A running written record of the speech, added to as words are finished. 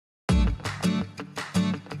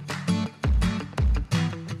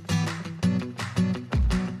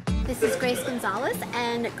This is Grace Gonzalez,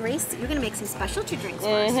 and Grace, you're gonna make some specialty drinks for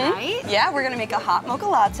us, right? Yeah, we're gonna make a hot mocha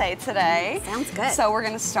latte today. Sounds good. So we're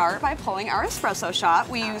gonna start by pulling our espresso shot.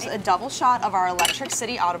 We use a double shot of our Electric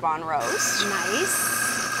City Audubon roast.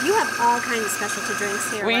 Nice. You have all kinds of specialty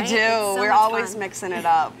drinks here, We right? do. So We're much always fun. mixing it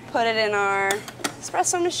up. Put it in our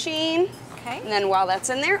espresso machine. Okay. And then while that's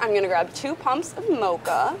in there, I'm gonna grab 2 pumps of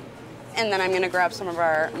mocha. And then I'm gonna grab some of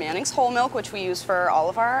our Manning's whole milk, which we use for all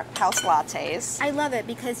of our house lattes. I love it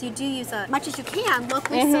because you do use as much as you can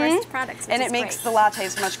locally sourced products, which And is it makes great. the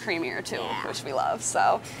lattes much creamier too, Yeah. which we love.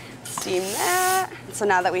 So steam that. So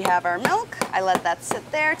now that we have our milk, I let that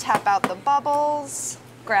sit there, tap out the bubbles,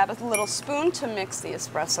 grab a little spoon to mix the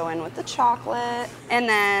espresso in with the chocolate. And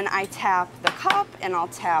then I tap the cup and I'll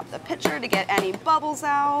tap the pitcher to get any bubbles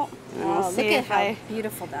out. And we'll Oh, see look at if how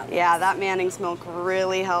beautiful that looks. Yeah, that Manning's milk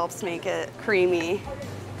really helps make it creamy.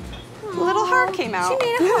 A little heart came out. She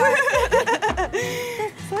made a heart.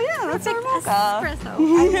 So yeah, that's our Perfect mocha. espresso. I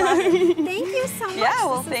love it. Thank you so much. Yeah,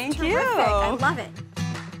 well, This is thank terrific. you. I love it.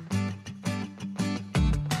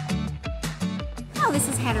 Oh, this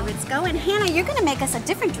is Hannah Ritzko, and Hannah, you're going to make us a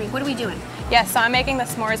different drink. What are we doing? Yes, so I'm making the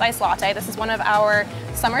s'mores iced latte. This is one of our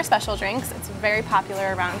summer special drinks. It's very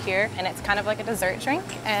popular around here, and it's kind of like a dessert drink,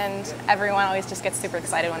 and everyone always just gets super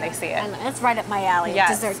excited when they see it. And that's right up my alley, Yes.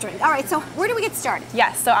 dessert drink. All right, so where do we get started?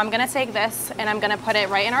 Yes, so I'm gonna take this and I'm gonna put it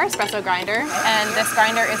right in our espresso grinder, and this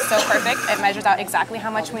grinder is so perfect. It measures out exactly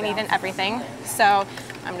how much we need in everything. So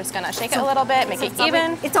I'm just gonna shake it a little bit, make So it it's even.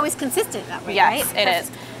 Always, it's always consistent that way, Yes, right? it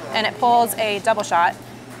is. And it pulls a double shot,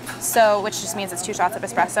 so which just means it's 2 shots of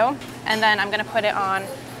espresso. And then I'm gonna put it on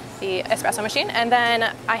the espresso machine, and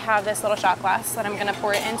then I have this little shot glass that I'm gonna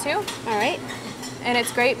pour it into. All right. And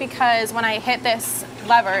it's great because when I hit this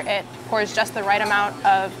lever, it pours just the right amount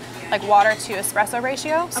of like water to espresso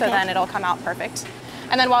ratio, so Okay. then it'll come out perfect.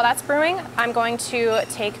 And then while that's brewing, I'm going to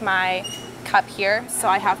take my cup here. So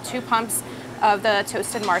I have 2 pumps of the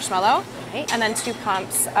toasted marshmallow, Right. and then 2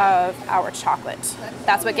 pumps of our chocolate.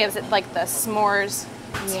 That's what gives it like the s'mores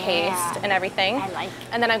taste and everything. I like.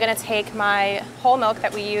 And then I'm gonna take my whole milk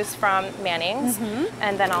that we use from Manning's,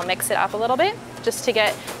 and then I'll mix it up a little bit just to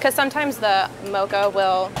get, because sometimes the mocha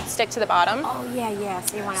will stick to the bottom. Oh, yeah,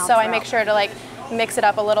 so you want to So I make sure to like mix it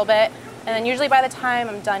up a little bit. And then usually by the time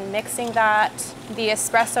I'm done mixing that, the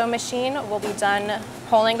espresso machine will be done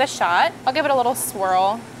pulling the shot. I'll give it a little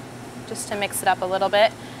swirl just to mix it up a little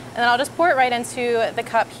bit. And then I'll just pour it right into the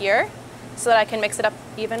cup here so that I can mix it up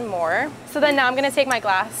even more. So then now I'm gonna take my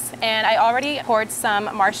glass, and I already poured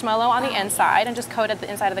some marshmallow on the inside and just coated the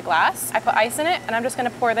inside of the glass. I put ice in it, and I'm just gonna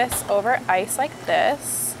pour this over ice like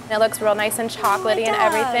this. And it looks real nice and chocolatey and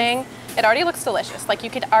does. everything. It already looks delicious. Like you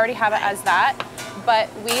could already have it as that, but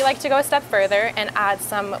we like to go a step further and add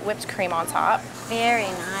some whipped cream on top. Very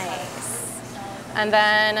nice. And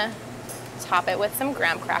then top it with some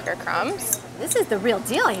graham cracker crumbs. This is the real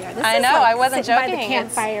deal here. This I is know, like I wasn't sitting by the joking.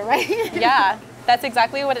 campfire, right? Yeah, that's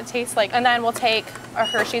exactly what it tastes like. And then we'll take a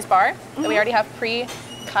Hershey's bar that we already have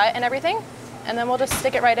pre-cut and everything, and then we'll just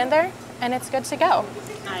stick it right in there, and it's good to go.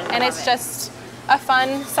 And it's just a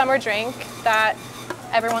fun summer drink that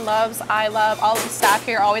everyone loves. I love. All of the staff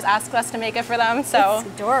here always ask us to make it for them. So It's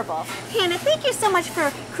adorable. Hannah, thank you so much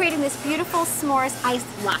for creating this beautiful s'mores iced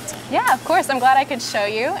latte. yeah, of course, I'm glad I could show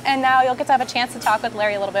you. And now you'll get to have a chance to talk with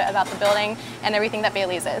Larry a little bit about the building and everything that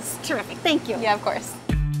Bailey's is. Terrific. Thank you. Yeah, of course.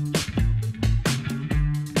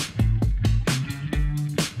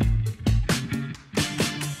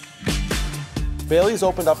 Bailey's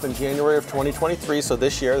opened up in January of 2023, so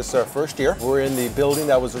this year, this is our first year. We're in the building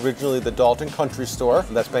that was originally the Dalton Country Store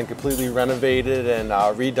that's been completely renovated and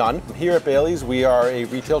redone. Here at Bailey's, we are a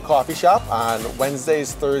retail coffee shop on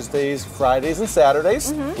Wednesdays, Thursdays, Fridays, and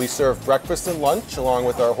Saturdays. We serve breakfast and lunch along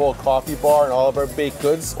with our whole coffee bar and all of our baked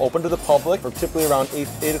goods open to the public from typically around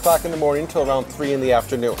 8 o'clock in the morning till around 3 in the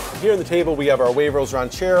afternoon. Here on the table, we have our huevos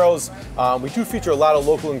rancheros. We do feature a lot of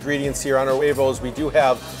local ingredients here on our huevos. We do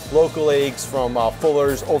have local eggs from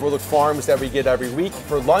Fuller's Overlook Farms that we get every week.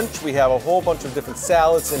 For lunch, we have a whole bunch of different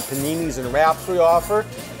salads and paninis and wraps we offer.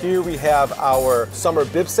 Here we have our summer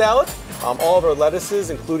bib salad. All of our lettuces,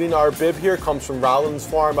 including our bib here, comes from Rollins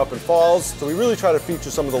Farm up in Falls. So we really try to feature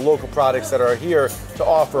some of the local products that are here to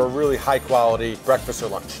offer a really high quality breakfast or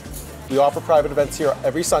lunch. We offer private events here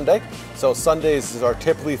every Sunday. So Sundays are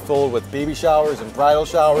typically filled with baby showers and bridal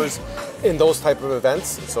showers in those type of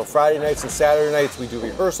events. So Friday nights and Saturday nights, we do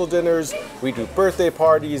rehearsal dinners, we do birthday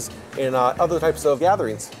parties, and other types of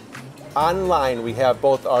gatherings. Online, we have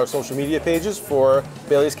both our social media pages for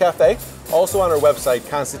Bailey's Cafe. Also on our website,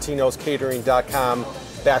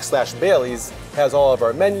 constantinoscatering.com/Bailey's has all of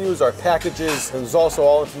our menus, our packages, and there's also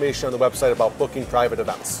all information on the website about booking private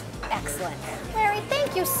events. Excellent. Larry,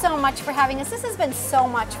 thank you so much for having us. This has been so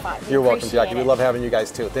much fun. You're welcome, Appreciate Jackie. We it. love having you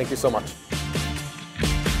guys too. Thank you so much.